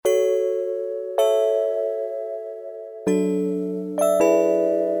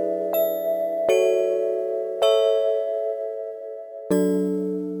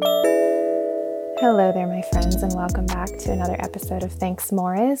Hello there, my friends, and welcome back to another episode of Thanks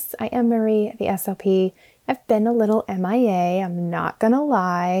Morris. I am Marie, the SLP. I've been a little MIA, I'm not gonna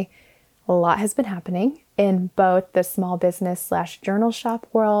lie. A lot has been happening in both the small business / journal shop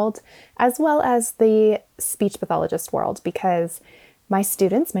world, as well as the speech pathologist world, because my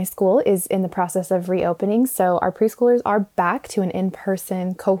school is in the process of reopening. So our preschoolers are back to an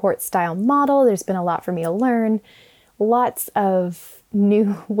in-person cohort style model. There's been a lot for me to learn, lots of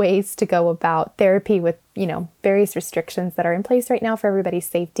new ways to go about therapy with, various restrictions that are in place right now for everybody's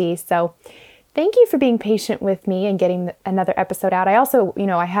safety. So thank you for being patient with me and getting another episode out. I also,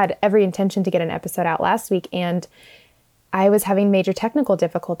 I had every intention to get an episode out last week and I was having major technical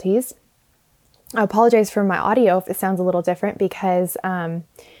difficulties. I apologize for my audio if it sounds a little different because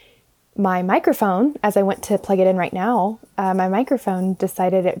my microphone, as I went to plug it in right now, my microphone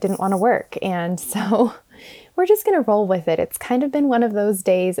decided it didn't want to work. And so we're just going to roll with it. It's kind of been one of those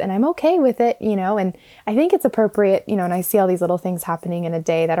days and I'm okay with it, and I think it's appropriate, and I see all these little things happening in a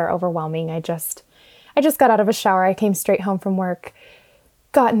day that are overwhelming. I just got out of a shower. I came straight home from work,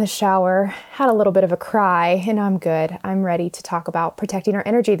 got in the shower, had a little bit of a cry, and I'm good. I'm ready to talk about protecting our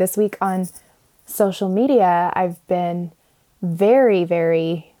energy. This week on social media, I've been very,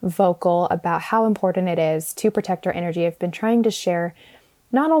 very vocal about how important it is to protect our energy. I've been trying to share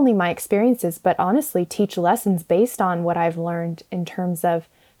not only my experiences, but honestly teach lessons based on what I've learned in terms of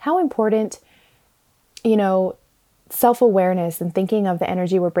how important, self-awareness and thinking of the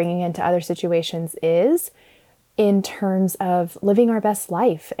energy we're bringing into other situations is in terms of living our best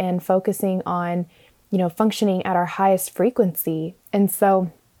life and focusing on, functioning at our highest frequency. And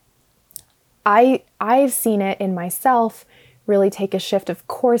so I've seen it in myself really take a shift. Of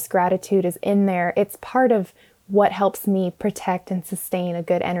course, gratitude is in there. It's part of what helps me protect and sustain a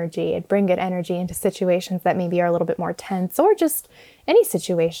good energy and bring good energy into situations that maybe are a little bit more tense or just any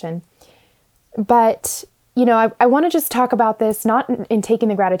situation. But, I want to just talk about this, not in taking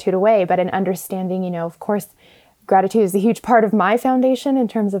the gratitude away, but in understanding, of course, gratitude is a huge part of my foundation in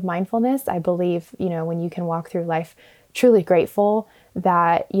terms of mindfulness. I believe, when you can walk through life truly grateful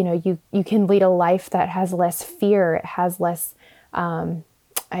that, you can lead a life that has less fear, it has less,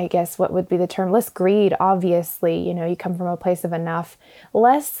 I guess what would be the term, less greed, obviously, you come from a place of enough,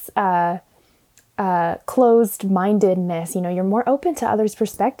 less closed-mindedness, you're more open to others'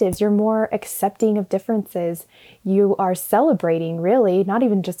 perspectives, you're more accepting of differences, you are celebrating, really, not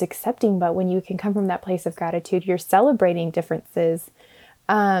even just accepting, but when you can come from that place of gratitude, you're celebrating differences.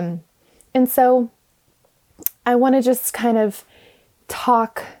 And so I want to just kind of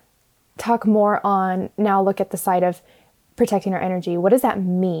talk more on, now look at the side of protecting our energy. What does that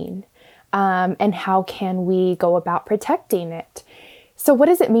mean? And how can we go about protecting it? So what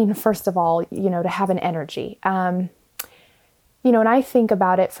does it mean, first of all, to have an energy? And I think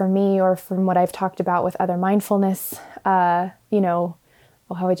about it for me, or from what I've talked about with other mindfulness, how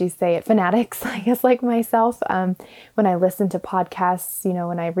would you say it? Fanatics, I guess, like myself. When I listen to podcasts,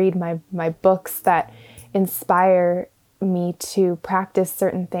 when I read my books that inspire me to practice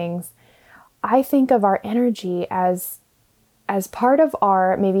certain things, I think of our energy as part of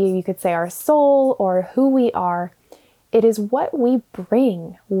our, maybe you could say our soul or who we are. It is what we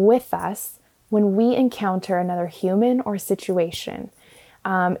bring with us when we encounter another human or situation.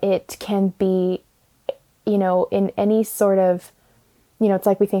 It can be, in any sort of, it's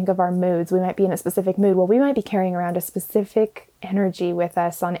like we think of our moods. We might be in a specific mood. Well, we might be carrying around a specific energy with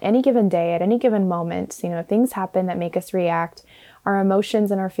us on any given day, at any given moment. Things happen that make us react. Our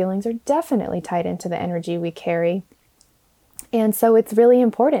emotions and our feelings are definitely tied into the energy we carry. And so it's really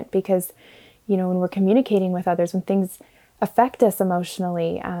important because, when we're communicating with others, when things affect us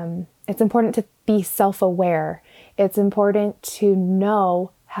emotionally, it's important to be self-aware. It's important to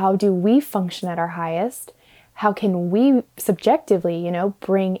know, how do we function at our highest? How can we subjectively,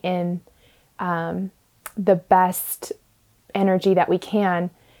 bring in the best energy that we can?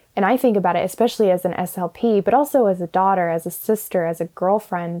 And I think about it, especially as an SLP, but also as a daughter, as a sister, as a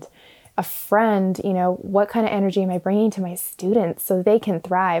girlfriend, a friend, what kind of energy am I bringing to my students so they can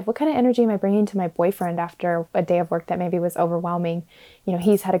thrive? What kind of energy am I bringing to my boyfriend after a day of work that maybe was overwhelming?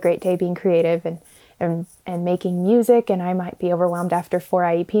 He's had a great day being creative and making music, and I might be overwhelmed after 4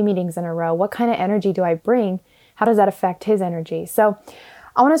 IEP meetings in a row. What kind of energy do I bring? How does that affect his energy? So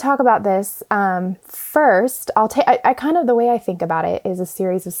I want to talk about this. First, I kind of, the way I think about it is a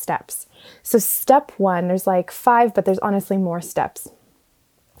series of steps. So step 1, there's like 5, but there's honestly more steps,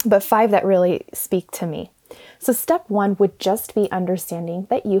 but 5 that really speak to me. So step 1 would just be understanding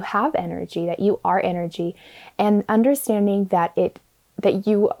that you have energy, that you are energy, and understanding that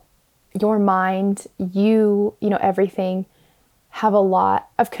your mind, everything have a lot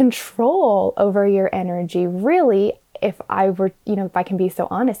of control over your energy. Really, if I were, if I can be so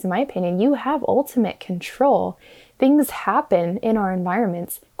honest, in my opinion, you have ultimate control. Things happen in our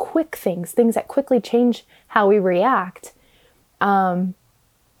environments, quick things that quickly change how we react. But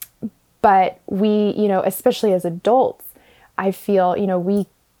we, especially as adults, I feel,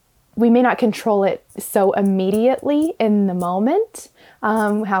 we may not control it so immediately in the moment,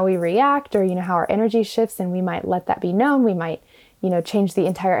 how we react or, how our energy shifts, and we might let that be known. We might, change the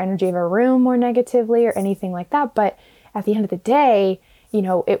entire energy of a room more negatively or anything like that. But at the end of the day,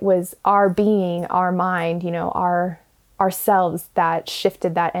 it was our being, our mind, ourselves that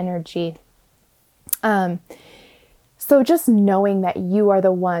shifted that energy. So just knowing that you are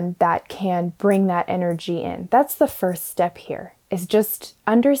the one that can bring that energy in. That's the first step here, is just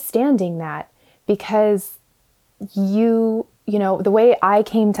understanding that, because the way I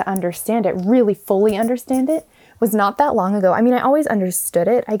came to understand it, really fully understand it, was not that long ago. I mean, I always understood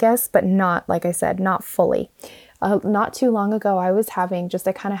it, I guess, but not, like I said, not fully. Not too long ago, I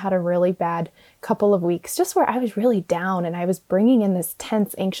kind of had a really bad couple of weeks just where I was really down and I was bringing in this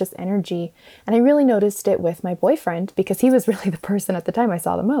tense, anxious energy. And I really noticed it with my boyfriend, because he was really the person at the time I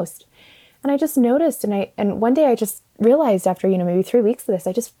saw the most. And I just noticed, and one day I just realized after, maybe 3 weeks of this,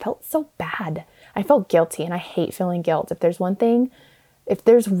 I just felt so bad. I felt guilty, and I hate feeling guilt. If there's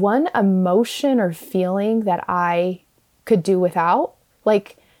one emotion or feeling that I could do without,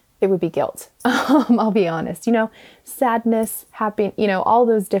 it would be guilt. I'll be honest, sadness, happy, all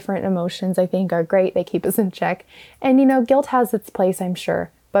those different emotions I think are great. They keep us in check. And, guilt has its place, I'm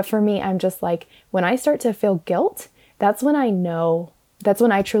sure. But for me, I'm just when I start to feel guilt, that's when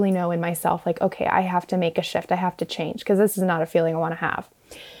I truly know in myself, okay, I have to make a shift. I have to change, because this is not a feeling I want to have.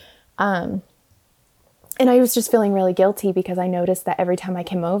 And I was just feeling really guilty because I noticed that every time I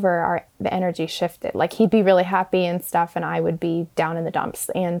came over, the energy shifted. He'd be really happy and stuff, and I would be down in the dumps.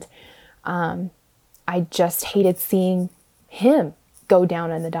 And I just hated seeing him go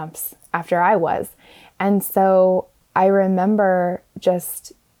down in the dumps after I was. And so I remember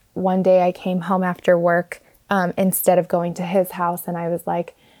just one day I came home after work, instead of going to his house, and I was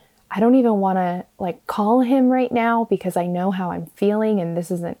like, I don't even want to call him right now, because I know how I'm feeling, and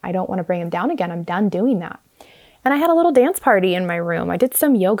I don't want to bring him down again. I'm done doing that. And I had a little dance party in my room. I did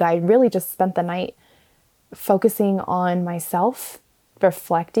some yoga. I really just spent the night focusing on myself,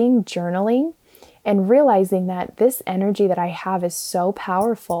 reflecting, journaling, and realizing that this energy that I have is so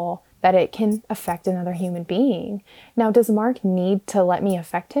powerful that it can affect another human being. Now, does Mark need to let me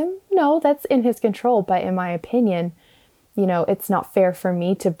affect him? No, that's in his control. But in my opinion, it's not fair for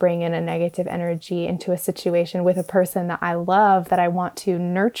me to bring in a negative energy into a situation with a person that I love, that I want to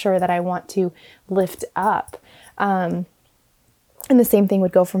nurture, that I want to lift up. And the same thing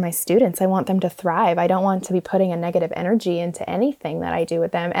would go for my students. I want them to thrive. I don't want to be putting a negative energy into anything that I do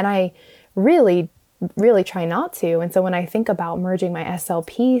with them. And I really, really try not to. And so when I think about merging my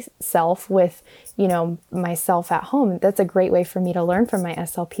SLP self with, myself at home, that's a great way for me to learn from my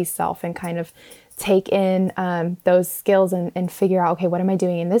SLP self and kind of take in those skills and figure out, okay, what am I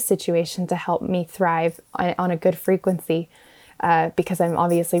doing in this situation to help me thrive on a good frequency? Because I'm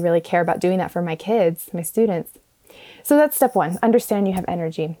obviously really care about doing that for my kids, my students. So that's step one. Understand you have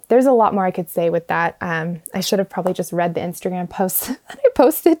energy. There's a lot more I could say with that. I should have probably just read the Instagram post that I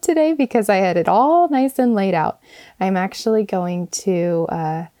posted today, because I had it all nice and laid out. I'm actually going to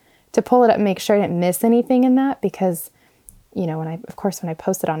pull it up and make sure I didn't miss anything in that, because, when I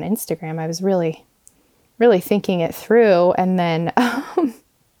posted on Instagram, I was really thinking it through. And then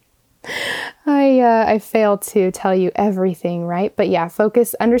I failed to tell you everything, right? But yeah,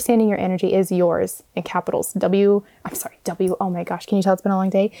 focus, understanding your energy is yours in capitals. W, oh my gosh, can you tell it's been a long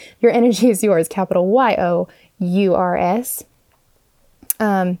day? Your energy is yours, capital YOURS.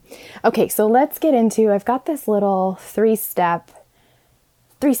 Okay, so let's get into, I've got this little three-step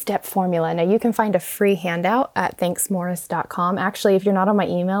formula. Now you can find a free handout at thanksmorris.com. Actually, if you're not on my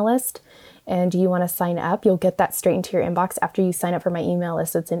email list and you want to sign up, you'll get that straight into your inbox after you sign up for my email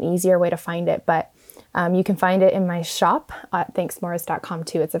list. So it's an easier way to find it, but you can find it in my shop at thanksmorris.com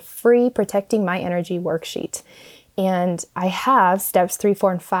too. It's a free Protecting My Energy worksheet. And I have steps 2, 3,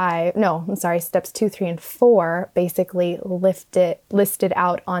 and 4 basically listed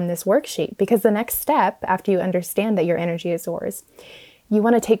out on this worksheet, because the next step after you understand that your energy is yours, you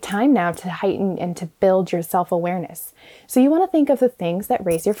want to take time now to heighten and to build your self-awareness. So you want to think of the things that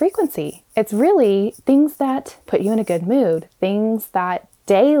raise your frequency. It's really things that put you in a good mood, things that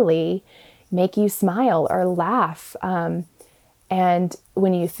daily make you smile or laugh. And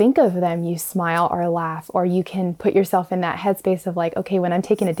when you think of them, you smile or laugh, or you can put yourself in that headspace of like, okay, when I'm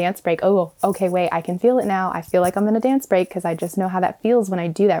taking a dance break, oh, okay, wait, I can feel it now. I feel like I'm in a dance break because I just know how that feels when I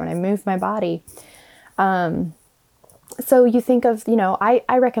do that, when I move my body. So you think of,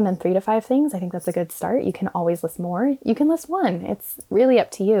 I recommend 3 to 5 things. I think that's a good start. You can always list more. You can list one. It's really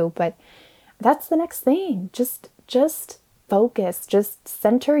up to you, but that's the next thing. Just focus, just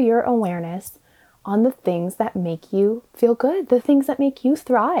center your awareness on the things that make you feel good, the things that make you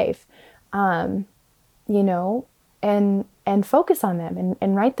thrive, and focus on them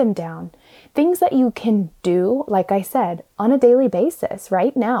and write them down. Things that you can do, like I said, on a daily basis,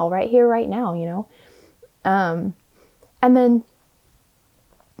 right now, right here, right now, and then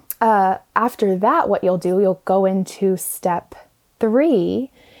after that, what you'll do, you'll go into step 3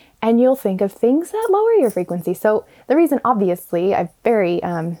 and you'll think of things that lower your frequency. So the reason, obviously, I very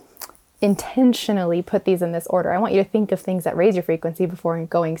intentionally put these in this order. I want you to think of things that raise your frequency before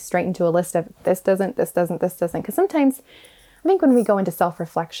going straight into a list of this doesn't. Because sometimes I think when we go into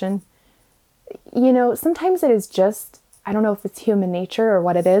self-reflection, sometimes it is just, I don't know if it's human nature or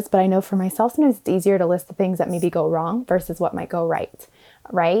what it is, but I know for myself, sometimes it's easier to list the things that maybe go wrong versus what might go right.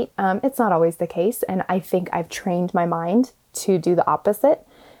 It's not always the case. And I think I've trained my mind to do the opposite,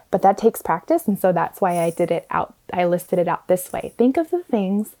 but that takes practice. And so that's why I listed it out this way. Think of the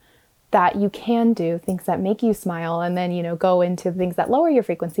things that you can do, things that make you smile, and then, go into things that lower your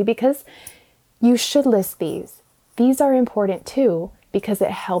frequency, because you should list these. These are important too, because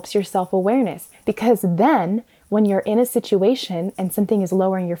it helps your self-awareness. Because then when you're in a situation and something is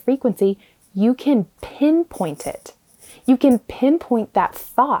lowering your frequency, you can pinpoint it. You can pinpoint that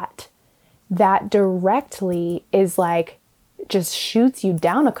thought that directly is like, just shoots you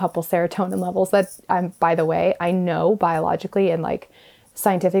down a couple serotonin levels. That by the way, I know biologically and like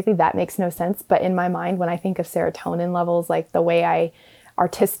scientifically that makes no sense. But in my mind, when I think of serotonin levels, like the way I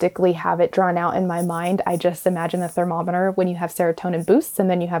artistically have it drawn out in my mind, I just imagine the thermometer when you have serotonin boosts and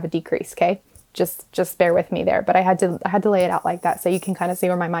then you have a decrease. Okay. Just bear with me there. But I had to lay it out like that so you can kind of see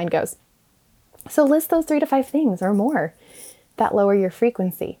where my mind goes. So list those 3 to 5 things or more that lower your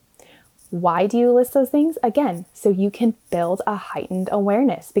frequency. Why do you list those things? Again, so you can build a heightened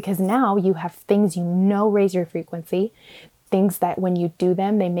awareness, because now you have things raise your frequency, things that when you do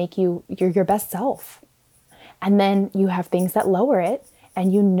them, they make you're your best self. And then you have things that lower it,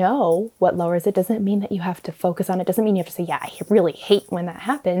 and what lowers it doesn't mean that you have to focus on it. Doesn't mean you have to say, yeah, I really hate when that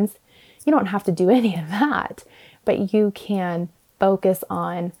happens. You don't have to do any of that, but you can focus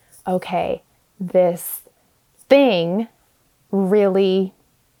on, okay, this thing really,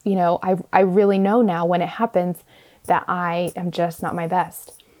 I really know now when it happens that I am just not my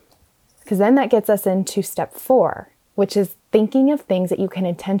best. Because then that gets us into step 4, which is thinking of things that you can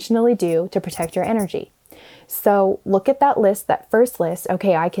intentionally do to protect your energy. So look at that list, that first list.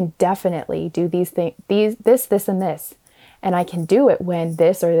 Okay, I can definitely do these things, this, and this. And I can do it when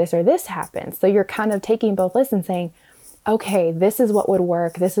this or this or this happens. So you're kind of taking both lists and saying, okay, this is what would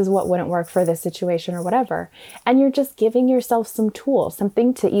work. This is what wouldn't work for this situation or whatever. And you're just giving yourself some tools,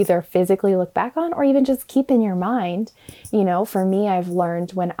 something to either physically look back on or even just keep in your mind. For me, I've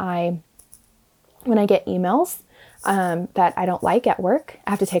learned when I get emails that I don't like at work, I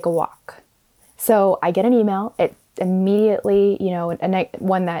have to take a walk. So I get an email, it immediately,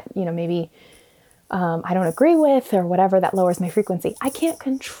 one that, maybe I don't agree with or whatever, that lowers my frequency. I can't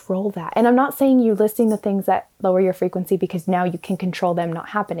control that. And I'm not saying you listing the things that lower your frequency because now you can control them not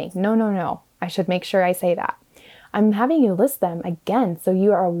happening. No. I should make sure I say that. I'm having you list them again so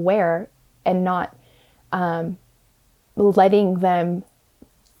you are aware and not letting them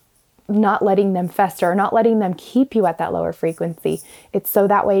fester or not letting them keep you at that lower frequency. It's so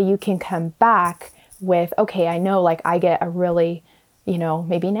that way you can come back with, okay, I know like I get a really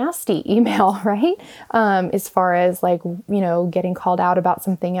maybe nasty email, right? As far as like, getting called out about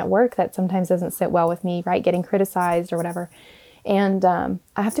something at work that sometimes doesn't sit well with me, right? Getting criticized or whatever. And I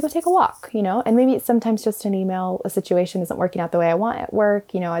have to go take a walk, and maybe it's sometimes just an email, a situation isn't working out the way I want at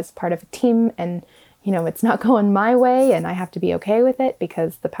work, as part of a team, and, it's not going my way and I have to be okay with it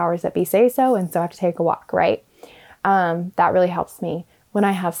because the powers that be say so. And so I have to take a walk, right? That really helps me when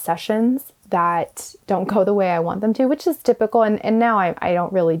I have sessions that don't go the way I want them to, which is typical. And now I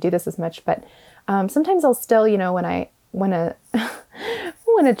don't really do this as much, but sometimes I'll still, when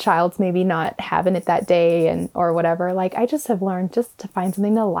a child's maybe not having it that day or whatever, like I just have learned just to find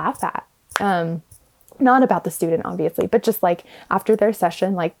something to laugh at. Not about the student, obviously, but just like after their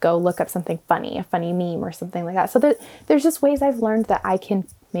session, like go look up something funny, a funny meme or something like that. So there's just ways I've learned that I can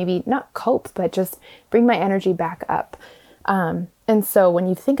maybe not cope, but just bring my energy back up. And so when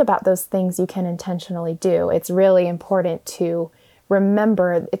you think about those things you can intentionally do, it's really important to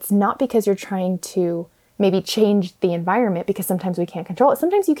remember it's not because you're trying to maybe change the environment, because sometimes we can't control it.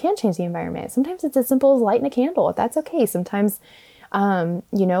 Sometimes you can change the environment. Sometimes it's as simple as lighting a candle. That's okay. Sometimes,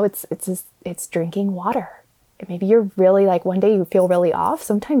 it's drinking water. Maybe you're really like, one day you feel really off.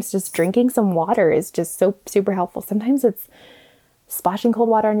 Sometimes just drinking some water is just so super helpful. Sometimes it's splashing cold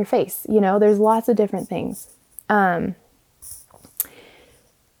water on your face. There's lots of different things.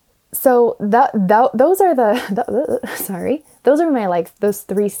 So those are those are my those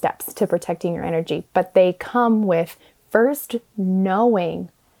 3 steps to protecting your energy, but they come with first knowing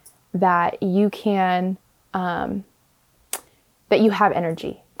that you can, that you have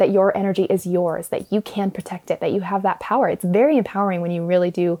energy, that your energy is yours, that you can protect it, that you have that power. It's very empowering when you really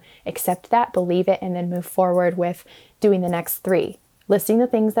do accept that, believe it, and then move forward with doing the next 3. Listing the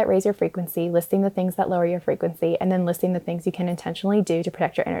things that raise your frequency, listing the things that lower your frequency, and then listing the things you can intentionally do to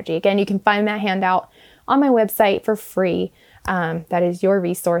protect your energy. Again, you can find that handout on my website for free. That is your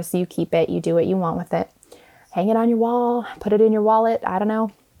resource. You keep it. You do what you want with it. Hang it on your wall. Put it in your wallet. I don't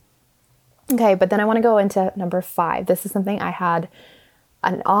know. Okay, but then I want to go into number 5. This is something I had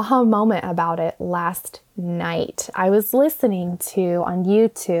an aha moment about it last night. I was listening to, on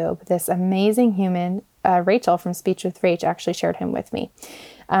YouTube, this amazing human, Rachel from Speech with Rach, actually shared him with me.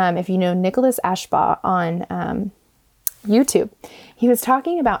 If you know Nicholas Ashbaugh on YouTube, he was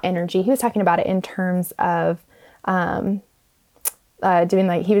talking about energy. He was talking about it in terms of he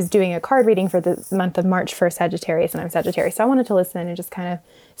was doing a card reading for the month of March for Sagittarius, and I'm Sagittarius. So I wanted to listen and just kind of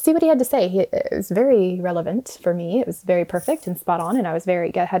see what he had to say. It was very relevant for me. It was very perfect and spot on. And I was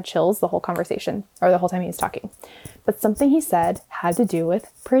had chills the whole conversation, or the whole time he was talking. But something he said had to do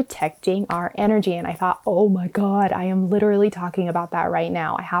with protecting our energy. And I thought, oh my God, I am literally talking about that right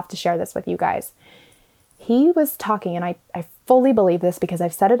now. I have to share this with you guys. He was talking, and I fully believe this because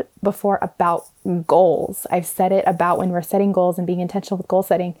I've said it before about goals. I've said it about when we're setting goals and being intentional with goal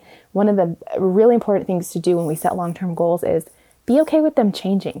setting. One of the really important things to do when we set long-term goals is be okay with them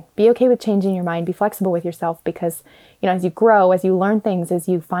changing. Be okay with changing your mind. Be flexible with yourself because, as you grow, as you learn things, as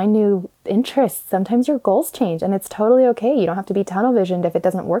you find new interests, sometimes your goals change, and it's totally okay. You don't have to be tunnel visioned if it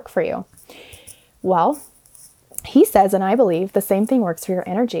doesn't work for you. Well, he says, and I believe the same thing works for your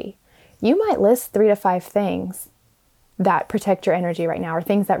energy. You might list 3 to 5 things that protect your energy right now, or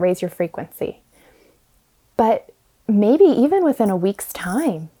things that raise your frequency. But maybe even within a week's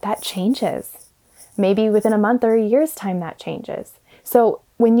time, that changes. Maybe within a month or a year's time, that changes. So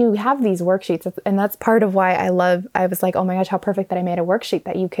when you have these worksheets, and that's part of why I was like, oh my gosh, how perfect that I made a worksheet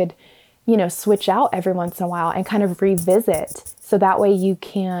that you could, switch out every once in a while and kind of revisit. So that way you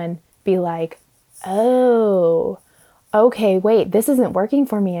can be like, oh, okay, wait, this isn't working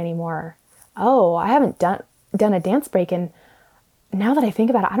for me anymore. Oh, I haven't done a dance break, and now that I think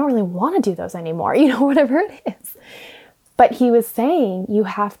about it, I don't really want to do those anymore, whatever it is. But he was saying you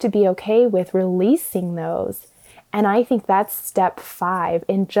have to be okay with releasing those. And I think that's step 5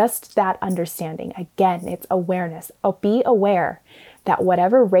 in just that understanding. Again, it's awareness. Be aware that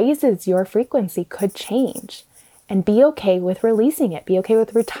whatever raises your frequency could change, and be okay with releasing it. Be okay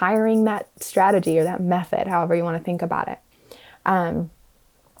with retiring that strategy or that method, however you want to think about it.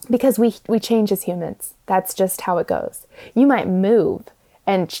 Because we change as humans. That's just how it goes. You might move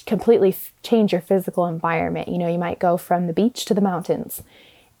and completely change your physical environment. You might go from the beach to the mountains,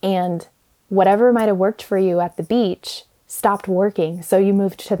 and whatever might have worked for you at the beach stopped working. So you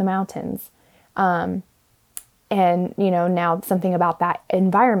moved to the mountains. And, now something about that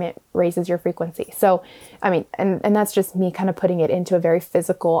environment raises your frequency. So, and that's just me kind of putting it into a very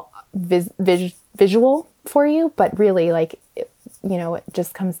physical visual for you, but really it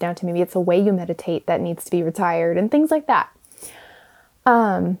just comes down to maybe it's a way you meditate that needs to be retired and things like that.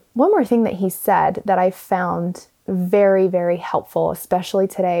 One more thing that he said that I found very, very helpful, especially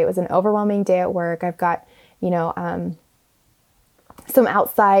today. It was an overwhelming day at work. I've got, some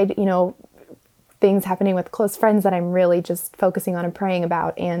outside, things happening with close friends that I'm really just focusing on and praying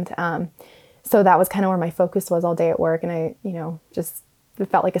about. And so that was kind of where my focus was all day at work. And I, it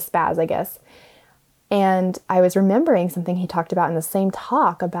felt like a spaz, I guess. And I was remembering something he talked about in the same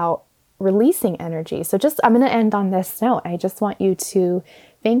talk about releasing energy. So I'm going to end on this note. I just want you to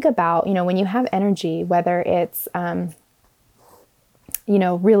think about, when you have energy, whether it's,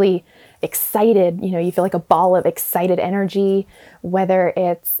 really excited, you feel like a ball of excited energy, whether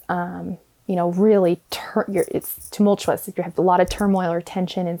it's, really it's tumultuous, if you have a lot of turmoil or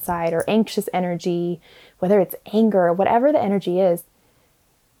tension inside, or anxious energy, whether it's anger, whatever the energy is,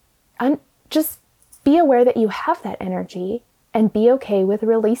 just be aware that you have that energy and be okay with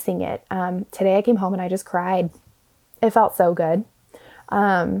releasing it. Today I came home and I just cried. It felt so good.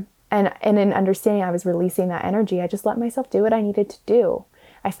 And in understanding I was releasing that energy, I just let myself do what I needed to do.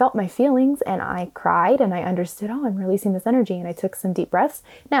 I felt my feelings and I cried and I understood, oh, I'm releasing this energy, and I took some deep breaths.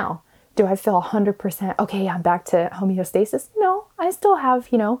 Now, do I feel 100%, okay, I'm back to homeostasis? No, I still have,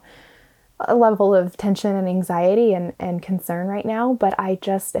 a level of tension and anxiety and concern right now, but I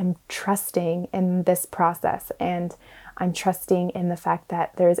just am trusting in this process, and I'm trusting in the fact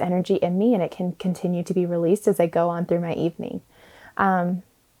that there is energy in me and it can continue to be released as I go on through my evening.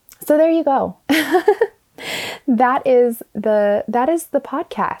 So there you go. That is the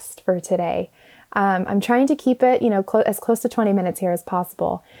podcast for today. I'm trying to keep it, as close to 20 minutes here as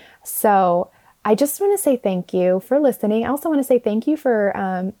possible. So I just want to say thank you for listening. I also want to say thank you for,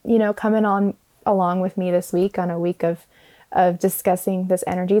 coming on along with me this week on a week of discussing this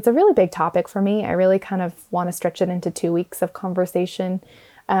energy. It's a really big topic for me. I really kind of want to stretch it into 2 weeks of conversation.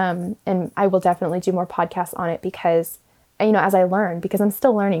 And I will definitely do more podcasts on it because, as I learn, because I'm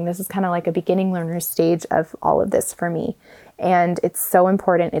still learning, this is kind of like a beginning learner stage of all of this for me. And it's so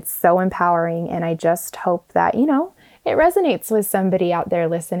important. It's so empowering. And I just hope that, it resonates with somebody out there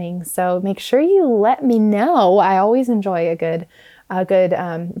listening. So make sure you let me know. I always enjoy a good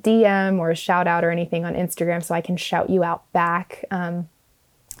DM or a shout out or anything on Instagram so I can shout you out back.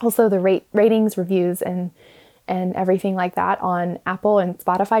 Also the ratings, reviews, and everything like that on Apple and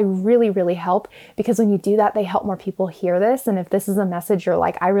Spotify really, really help, because when you do that, they help more people hear this. And if this is a message you're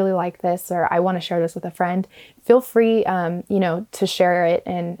like, I really like this, or I want to share this with a friend, feel free, to share it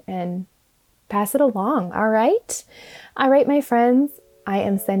and pass it along. All right, my friends, I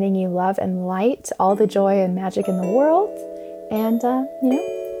am sending you love and light, all the joy and magic in the world. And,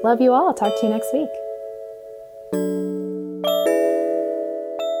 love you all. I'll talk to you next week.